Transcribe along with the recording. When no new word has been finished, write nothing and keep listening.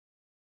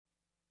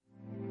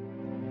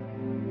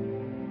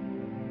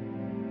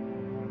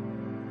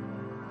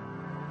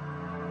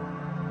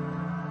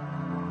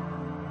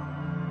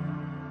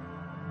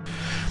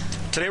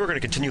Today we're going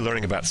to continue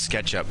learning about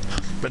SketchUp,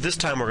 but this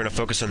time we're going to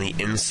focus on the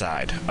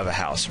inside of a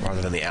house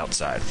rather than the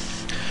outside.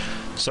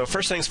 So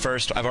first things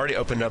first, I've already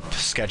opened up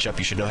SketchUp.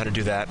 You should know how to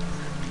do that.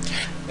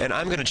 And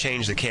I'm going to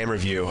change the camera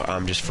view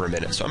just for a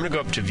minute. So I'm going to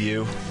go up to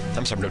View,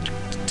 I'm going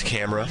to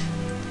Camera,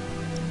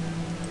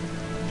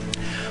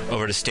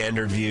 over to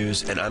Standard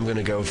Views, and I'm going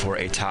to go for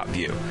a top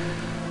view.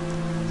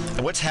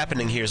 And what's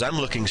happening here is I'm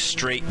looking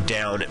straight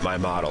down at my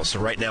model. So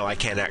right now I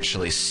can't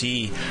actually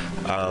see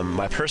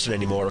my person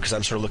anymore because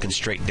I'm sort of looking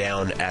straight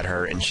down at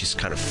her, and she's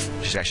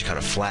actually kind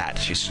of flat.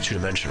 She's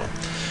two-dimensional.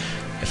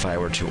 If I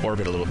were to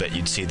orbit a little bit,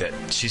 you'd see that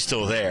she's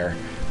still there.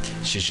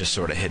 She's just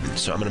sort of hidden.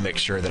 So I'm going to make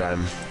sure that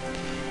I'm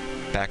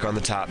back on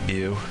the top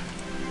view.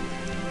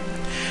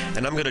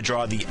 And I'm going to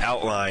draw the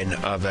outline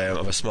of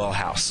a small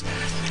house.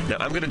 Now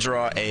I'm going to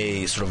draw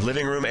a sort of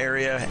living room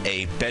area,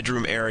 a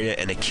bedroom area,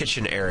 and a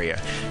kitchen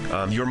area.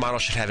 Your model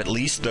should have at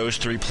least those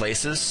three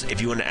places.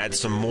 If you want to add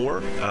some more,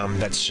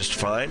 that's just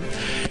fine.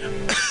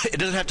 It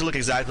doesn't have to look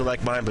exactly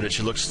like mine, but it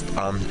should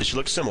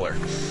look similar.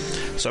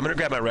 So I'm going to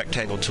grab my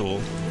rectangle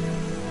tool,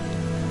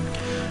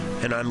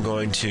 and I'm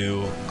going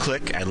to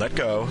click and let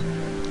go.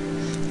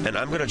 And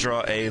I'm going to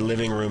draw a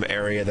living room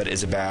area that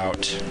is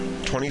about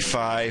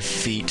 25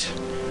 feet,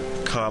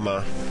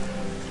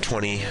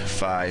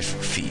 25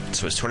 feet.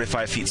 So it's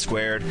 25 feet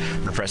squared. I'm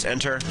going to press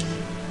Enter.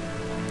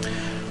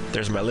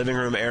 There's my living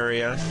room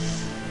area.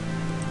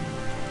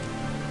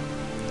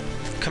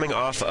 Coming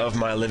off of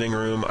my living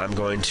room, I'm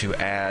going to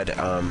add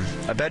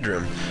a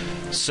bedroom.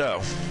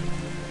 So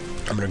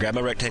I'm going to grab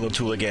my rectangle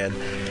tool again.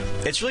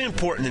 It's really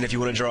important that if you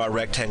want to draw a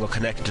rectangle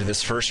connected to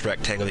this first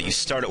rectangle that you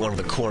start at one of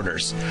the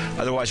corners.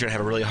 Otherwise, you're going to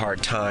have a really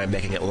hard time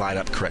making it line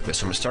up correctly.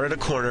 So I'm going to start at a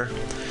corner,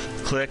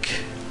 click,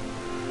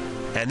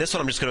 and this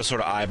one I'm just going to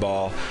sort of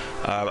eyeball.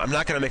 I'm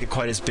not going to make it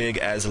quite as big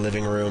as a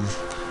living room.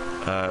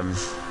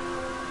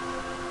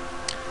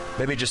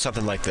 Maybe just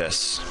something like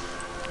this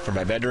for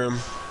my bedroom.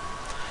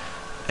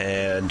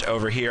 And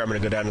over here, I'm going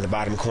to go down to the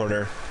bottom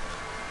corner.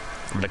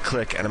 I'm going to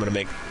click, and I'm going to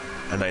make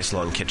a nice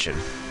long kitchen.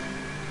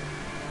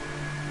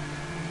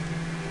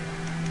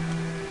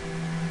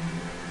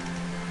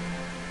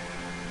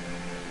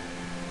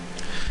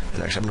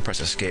 And actually, I'm going to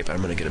press Escape.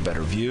 I'm going to get a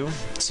better view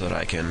so that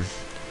I can...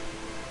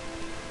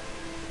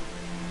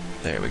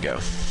 There we go.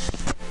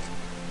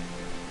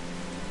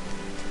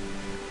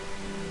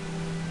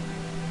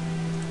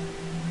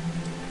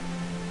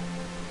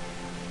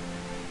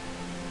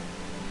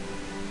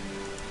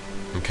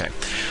 Okay.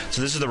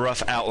 So this is the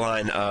rough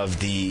outline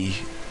of the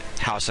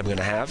house I'm going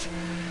to have.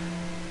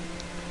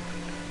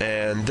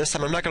 And this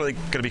time I'm not going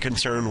to be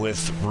concerned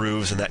with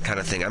roofs and that kind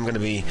of thing. I'm going to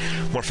be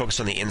more focused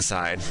on the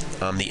inside,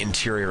 the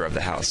interior of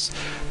the house.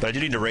 But I do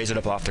need to raise it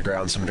up off the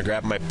ground, so I'm going to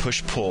grab my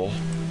Push-Pull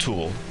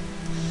tool.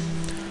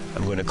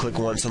 I'm going to click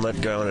once and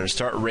let go, and I'm going to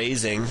start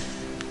raising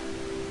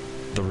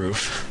the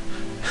roof.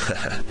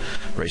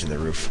 Raising the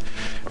roof.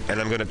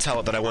 And I'm going to tell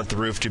it that I want the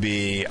roof to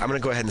be, I'm going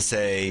to go ahead and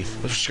say,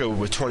 let's just go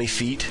with 20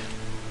 feet.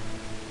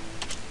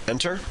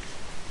 Enter.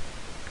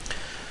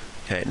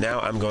 Okay, now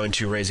I'm going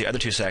to raise the other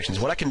two sections.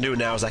 What I can do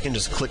now is I can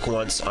just click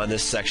once on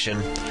this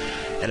section,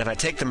 and if I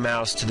take the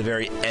mouse to the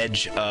very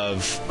edge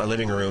of my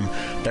living room,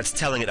 that's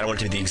telling it I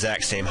want it to be the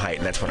exact same height,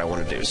 and that's what I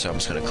want to do. So I'm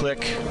just going to click,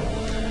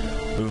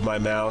 move my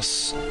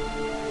mouse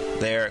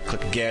there,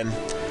 click again,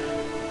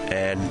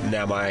 and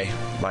now my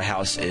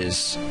house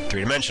is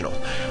three-dimensional.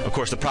 Of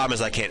course, the problem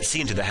is I can't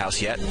see into the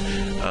house yet,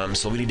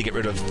 so we need to get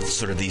rid of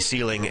sort of the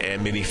ceiling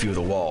and maybe a few of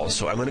the walls.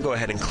 So I'm going to go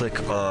ahead and click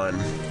on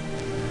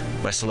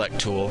my Select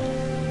tool.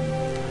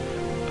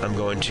 I'm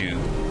going to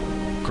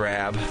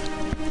grab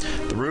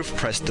the roof,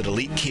 press the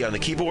Delete key on the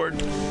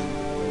keyboard,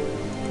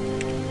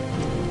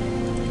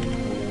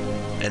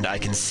 and I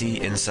can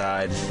see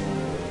inside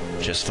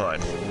just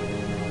fine.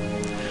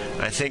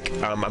 I think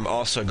I'm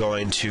also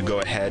going to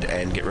go ahead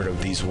and get rid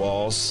of these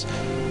walls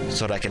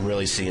so that I can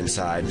really see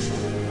inside.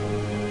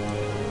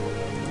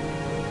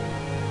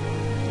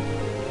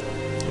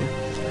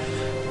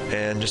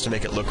 And just to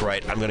make it look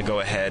right, I'm going to go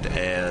ahead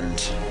and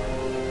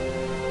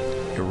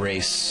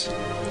erase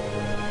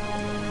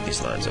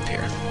these lines up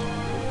here.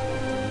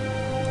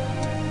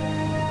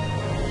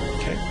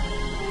 Okay.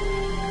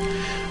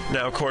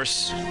 Now, of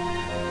course,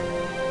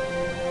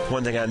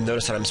 one thing I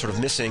noticed that I'm sort of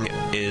missing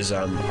is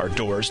our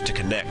doors to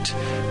connect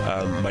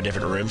my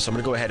different rooms. So I'm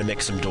going to go ahead and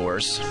make some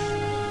doors.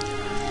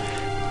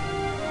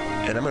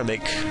 And I'm going to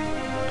make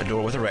a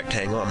door with a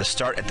rectangle. I'm going to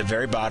start at the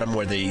very bottom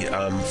where the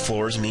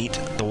floors meet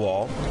the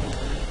wall.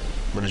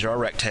 I'm going to draw a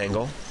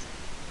rectangle.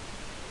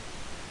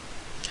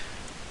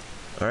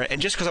 Alright,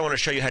 and just because I want to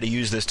show you how to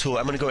use this tool,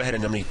 I'm going to go ahead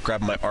and I'm going to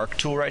grab my Arc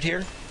tool right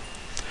here.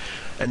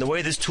 And the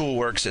way this tool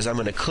works is I'm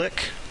going to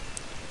click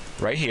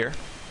right here.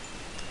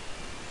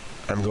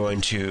 I'm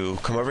going to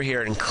come over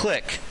here and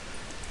click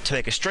to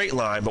make a straight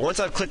line, but once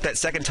I've clicked that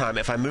second time,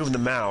 if I move the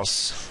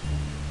mouse,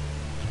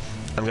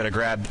 I'm going to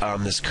grab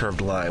this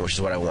curved line, which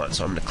is what I want.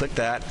 So I'm going to click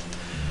that,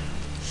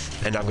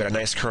 and I've got a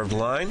nice curved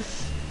line.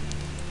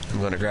 I'm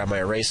going to grab my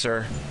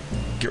eraser,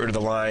 get rid of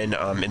the line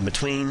in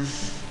between,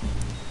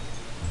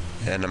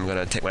 and I'm going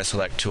to take my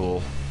Select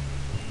tool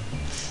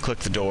click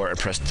the door, and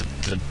press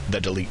the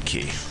delete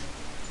key.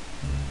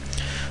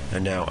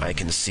 And now I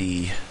can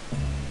see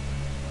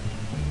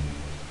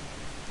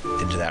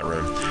into that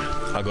room.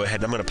 I'll go ahead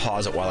and I'm going to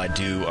pause it while I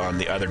do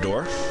the other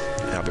door,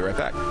 and I'll be right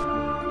back.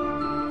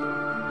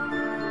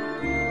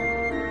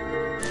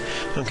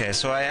 Okay,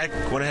 so I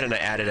went ahead and I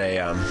added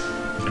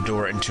a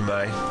door into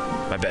my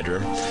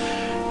bedroom.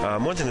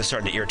 One thing that's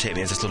starting to irritate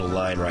me is this little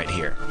line right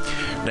here.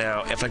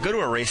 Now, if I go to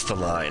erase the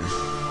line,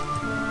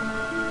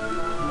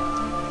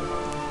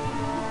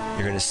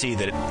 you're going to see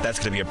that that's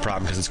going to be a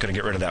problem because it's going to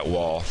get rid of that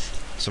wall.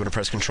 So I'm going to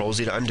press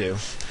Control-Z to undo.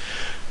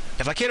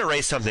 If I can't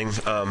erase something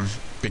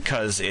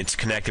because it's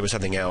connected with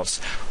something else,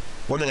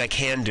 one thing I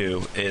can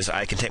do is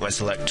I can take my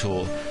Select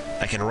tool,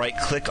 I can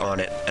right-click on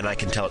it, and I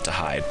can tell it to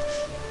hide.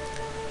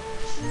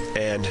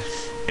 And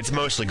it's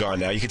mostly gone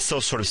now. You can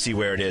still sort of see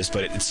where it is,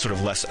 but it's sort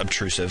of less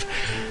obtrusive.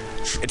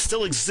 It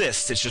still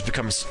exists. It just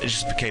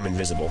became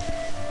invisible.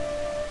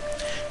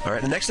 All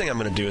right. The next thing I'm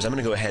going to do is I'm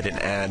going to go ahead and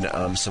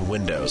add some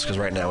windows, because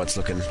right now it's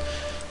looking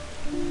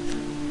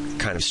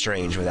kind of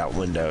strange without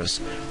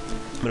windows.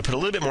 I'm going to put a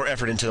little bit more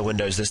effort into the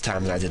windows this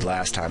time than I did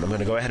last time. I'm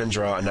going to go ahead and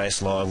draw a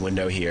nice long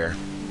window here.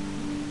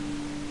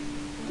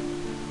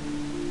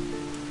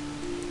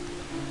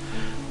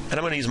 And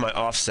I'm going to use my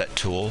offset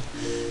tool.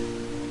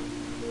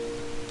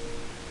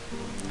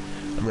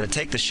 I'm going to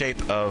take the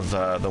shape of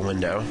the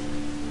window.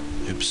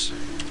 Oops.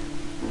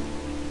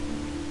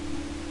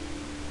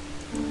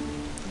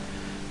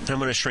 And I'm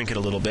going to shrink it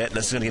a little bit. And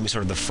this is going to give me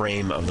sort of the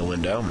frame of the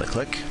window. I'm going to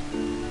click.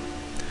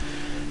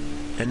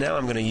 And now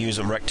I'm going to use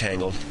a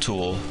rectangle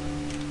tool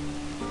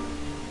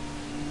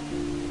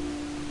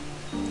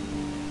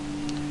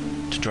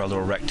to draw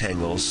little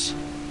rectangles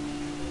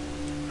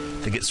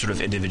to get sort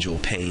of individual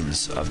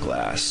panes of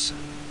glass.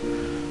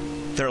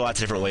 There are lots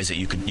of different ways that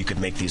you could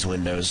make these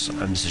windows.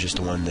 This is just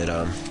the one that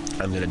I'm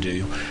going to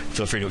do.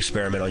 Feel free to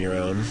experiment on your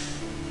own.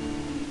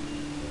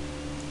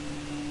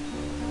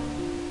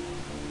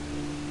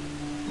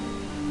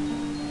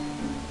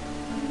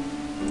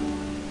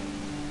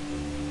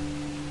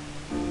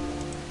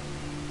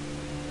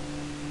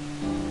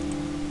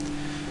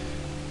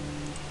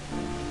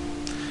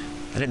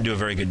 I didn't do a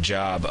very good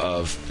job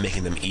of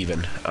making them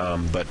even,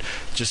 but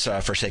just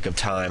for sake of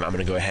time, I'm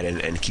going to go ahead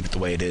and keep it the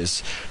way it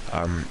is.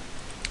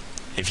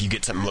 If you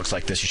get something that looks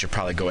like this, you should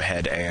probably go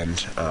ahead and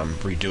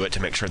redo it to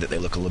make sure that they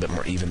look a little bit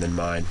more even than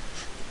mine.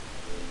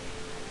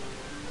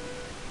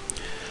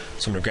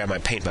 So I'm going to grab my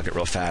paint bucket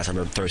real fast. I'm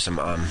going to throw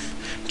some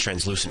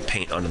translucent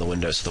paint onto the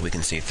windows so that we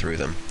can see through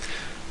them.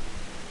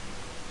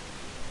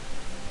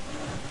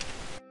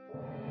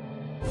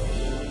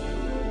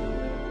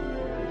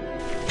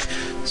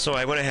 So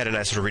I went ahead and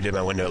I sort of redid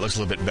my window. It looks a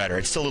little bit better.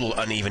 It's still a little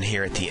uneven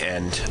here at the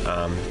end,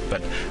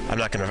 but I'm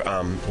not going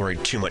to worry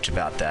too much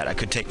about that. I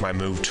could take my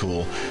Move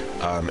tool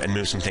and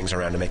move some things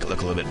around to make it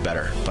look a little bit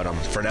better. But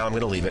for now, I'm going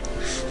to leave it.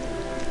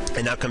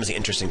 And now comes the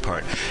interesting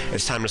part.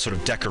 It's time to sort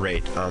of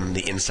decorate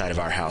the inside of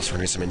our house. We're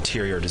going to do some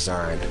interior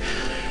design.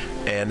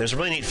 And there's a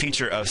really neat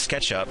feature of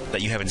SketchUp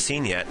that you haven't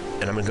seen yet.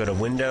 And I'm going to go to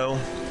Window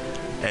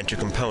and to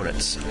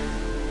Components.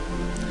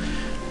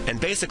 And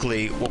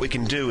basically, what we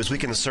can do is we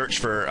can search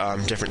for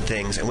different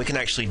things, and we can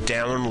actually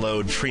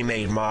download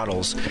pre-made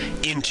models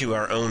into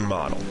our own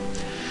model.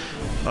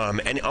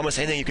 And almost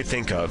anything you could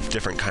think of,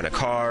 different kind of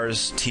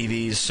cars,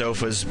 TVs,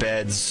 sofas,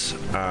 beds,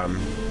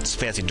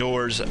 fancy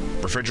doors,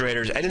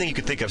 refrigerators, anything you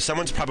could think of.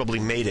 Someone's probably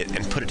made it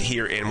and put it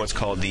here in what's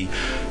called the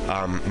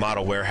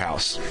model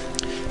warehouse.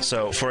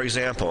 So, for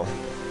example,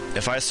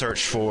 if I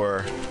search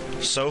for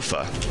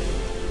sofa,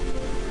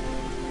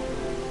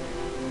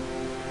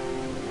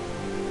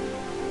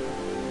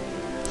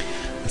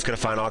 it's going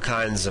to find all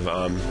kinds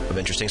of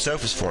interesting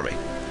sofas for me.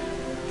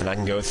 And I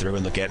can go through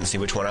and look at it and see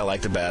which one I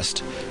like the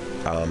best.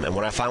 And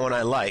when I find one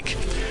I like,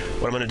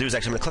 what I'm going to do is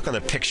actually I'm going to click on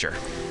the picture.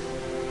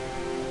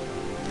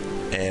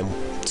 And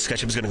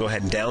SketchUp is going to go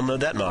ahead and download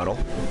that model.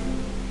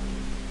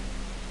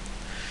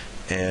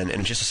 And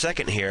in just a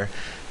second here,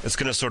 it's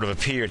going to sort of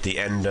appear at the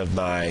end of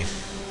my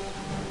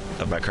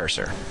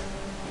cursor.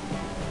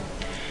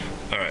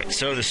 Alright,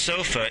 so the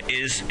sofa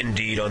is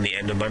indeed on the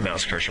end of my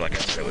mouse cursor, like I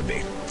said it would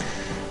be.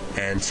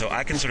 And so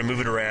I can sort of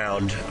move it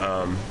around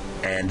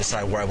and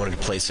decide where I wanted to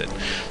place it.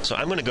 So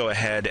I'm going to go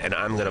ahead and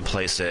I'm going to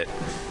place it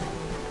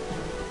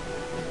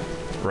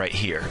right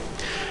here.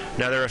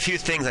 Now there are a few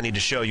things I need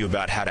to show you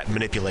about how to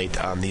manipulate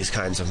these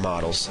kinds of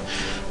models.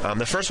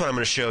 The first one I'm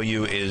going to show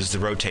you is the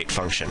rotate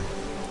function.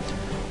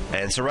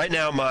 And so right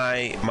now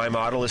my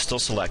model is still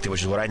selected,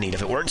 which is what I need.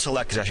 If it weren't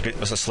selected, I should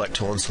get a select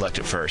tool and select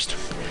it first.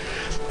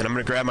 And I'm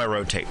going to grab my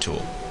rotate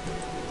tool.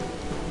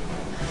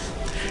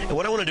 And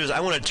what I want to do is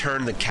I want to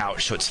turn the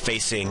couch so it's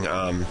facing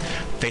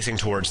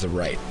towards the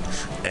right.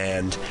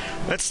 And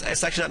it's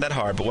actually not that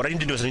hard, but what I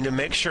need to do is I need to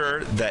make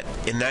sure that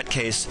in that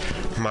case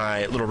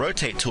my little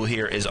rotate tool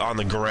here is on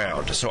the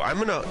ground. So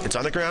it's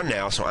on the ground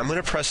now, so I'm going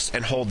to press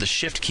and hold the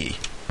Shift key.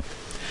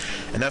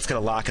 And that's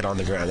going to lock it on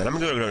the ground. And I'm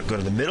going to go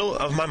to the middle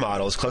of my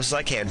model as close as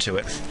I can to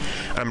it.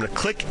 I'm going to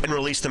click and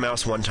release the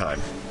mouse one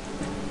time.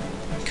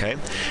 Okay,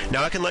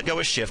 now I can let go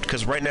of shift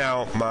because right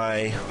now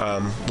my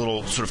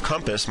little sort of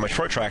compass, my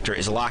protractor,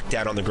 is locked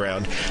down on the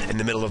ground in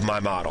the middle of my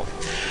model.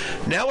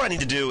 Now what I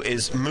need to do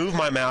is move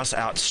my mouse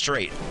out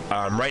straight.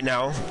 Right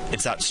now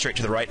it's out straight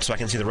to the right so I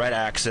can see the right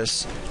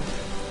axis,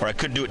 or I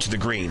could do it to the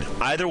green.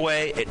 Either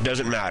way, it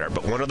doesn't matter,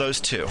 but one of those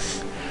two.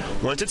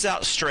 Once it's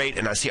out straight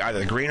and I see either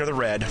the green or the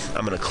red,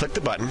 I'm going to click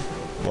the button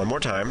one more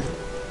time.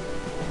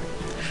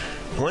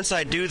 Once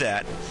I do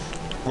that,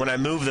 when I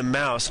move the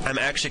mouse, I'm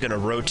actually going to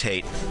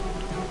rotate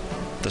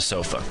the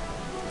sofa,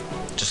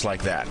 just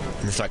like that.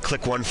 And so I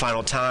click one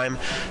final time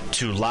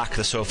to lock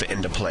the sofa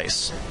into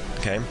place.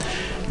 Okay.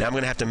 Now I'm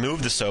going to have to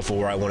move the sofa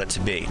where I want it to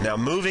be. Now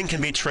moving can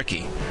be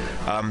tricky.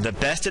 The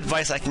best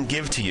advice I can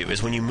give to you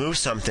is when you move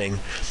something,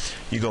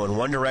 you go in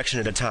one direction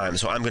at a time.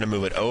 So I'm going to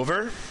move it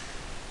over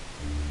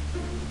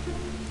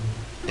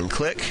and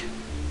click,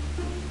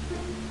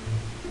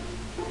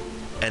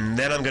 and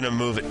then I'm going to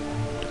move it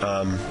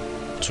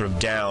sort of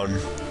down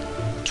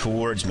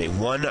towards me,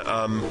 one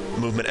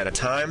movement at a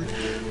time.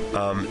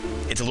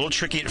 It's a little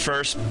tricky at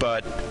first,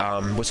 but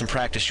with some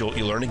practice you'll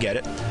learn to get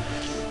it.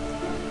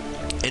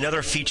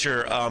 Another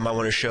feature I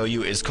want to show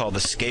you is called the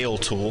scale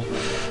tool.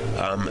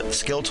 The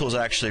scale tool is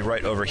actually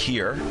right over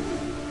here,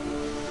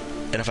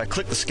 and if I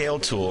click the scale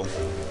tool,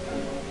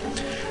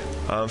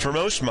 for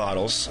most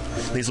models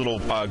these little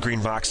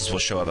green boxes will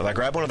show up. If I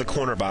grab one of the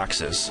corner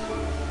boxes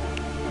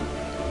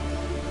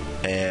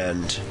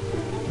and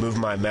move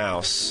my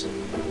mouse,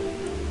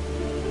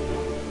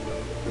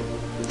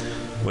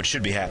 what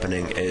should be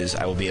happening is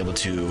I will be able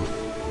to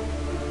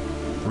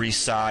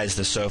resize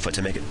the sofa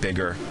to make it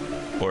bigger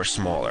or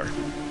smaller.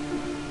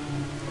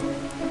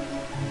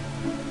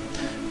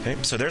 Okay,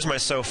 so there's my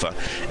sofa.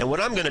 And what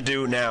I'm going to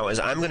do now is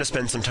I'm going to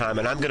spend some time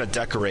and I'm going to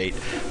decorate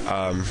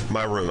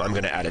my room. I'm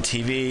going to add a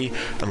TV.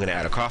 I'm going to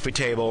add a coffee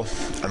table.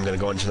 I'm going to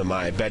go into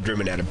my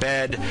bedroom and add a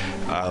bed.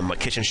 My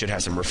kitchen should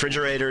have some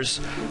refrigerators.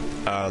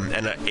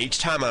 And each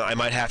time I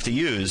might have to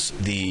use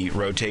the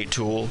rotate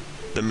tool,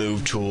 the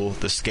move tool,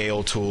 the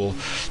scale tool,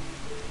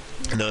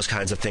 and those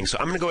kinds of things. So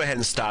I'm going to go ahead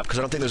and stop because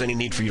I don't think there's any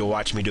need for you to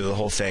watch me do the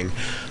whole thing.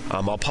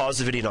 I'll pause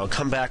the video and I'll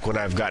come back when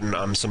I've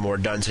gotten some more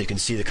done so you can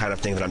see the kind of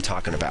thing that I'm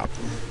talking about.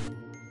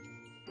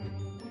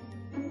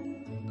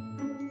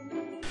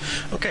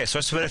 Okay, so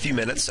I spent a few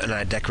minutes and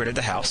I decorated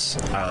the house.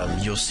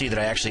 You'll see that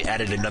I actually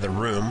added another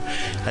room.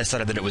 I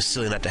decided that it was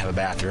silly not to have a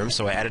bathroom,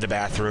 so I added a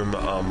bathroom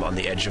on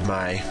the edge of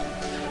my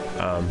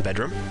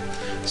bedroom.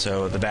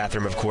 So the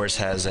bathroom, of course,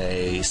 has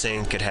a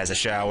sink, it has a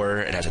shower,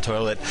 it has a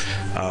toilet,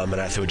 and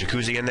I threw a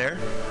jacuzzi in there.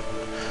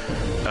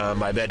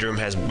 My bedroom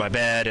has my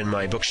bed and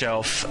my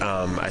bookshelf.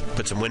 I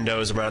put some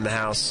windows around the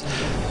house.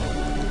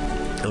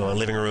 My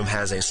living room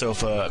has a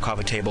sofa, a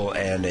coffee table,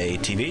 and a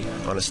TV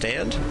on a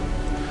stand.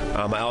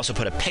 I also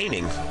put a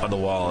painting on the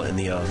wall in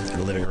the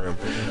living room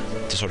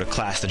to sort of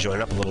class the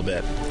joint up a little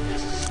bit.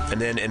 And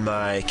then in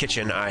my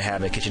kitchen, I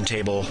have a kitchen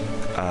table,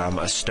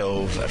 a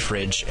stove, a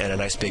fridge, and a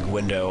nice big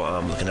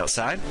window looking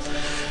outside.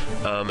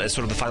 As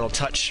sort of the final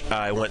touch,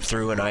 I went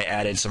through and I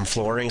added some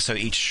flooring, so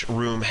each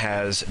room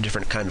has a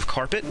different kind of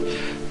carpet.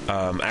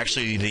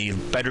 Actually, the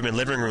bedroom and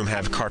living room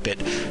have carpet.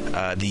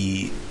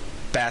 The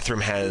bathroom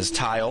has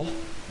tile,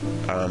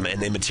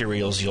 and the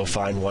materials you'll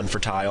find one for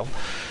tile.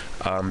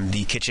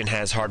 The kitchen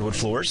has hardwood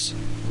floors.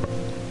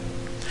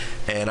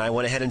 And I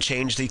went ahead and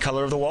changed the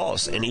color of the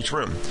walls in each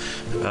room.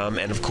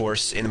 And of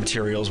course, in the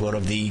materials, one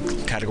of the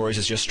categories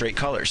is just straight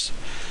colors.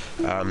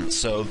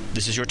 So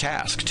this is your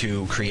task,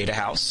 to create a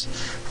house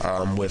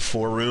with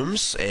 4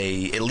 rooms,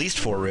 at least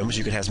 4 rooms.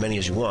 You can have as many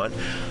as you want,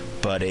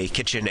 but a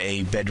kitchen,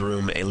 a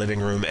bedroom, a living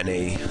room, and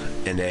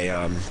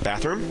a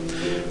bathroom.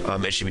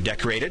 It should be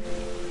decorated.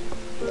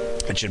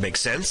 It should make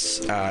sense.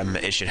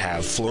 It should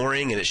have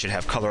flooring, and it should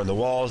have color on the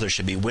walls. There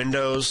should be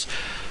windows.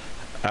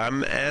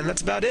 And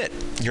that's about it.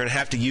 You're going to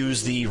have to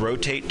use the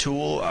rotate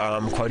tool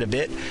quite a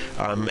bit,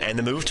 and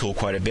the move tool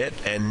quite a bit,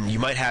 and you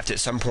might have to at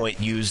some point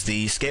use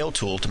the scale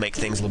tool to make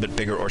things a little bit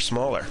bigger or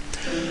smaller.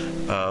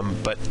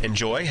 But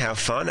enjoy, have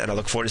fun, and I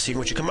look forward to seeing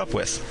what you come up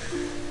with.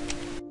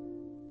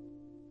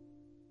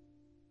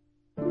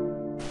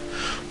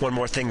 One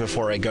more thing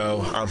before I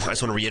go. I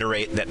just want to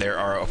reiterate that there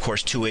are, of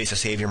course, 2 ways to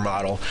save your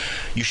model.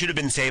 You should have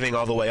been saving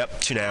all the way up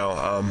to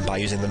now by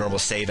using the normal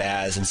save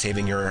as and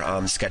saving your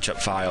SketchUp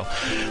file.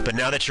 But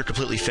now that you're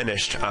completely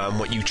finished,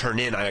 what you turn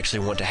in, I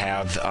actually want to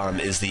have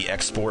is the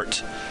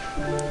export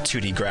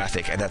 2D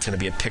graphic, and that's going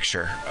to be a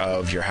picture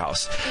of your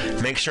house.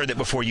 Make sure that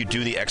before you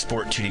do the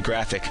export 2D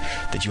graphic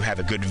that you have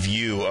a good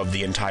view of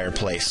the entire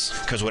place,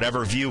 because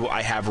whatever view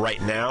I have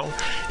right now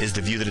is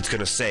the view that it's going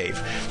to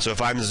save. So if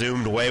I'm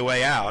zoomed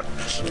way out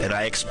and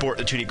I export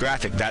the 2D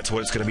graphic, that's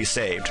what it's going to be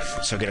saved.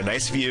 So get a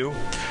nice view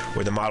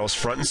where the model's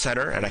front and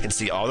center and I can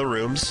see all the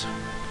rooms,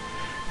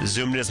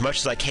 zoomed in as much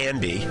as I can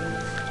be,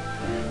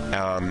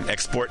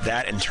 export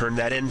that and turn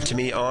that in to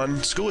me on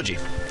Schoology.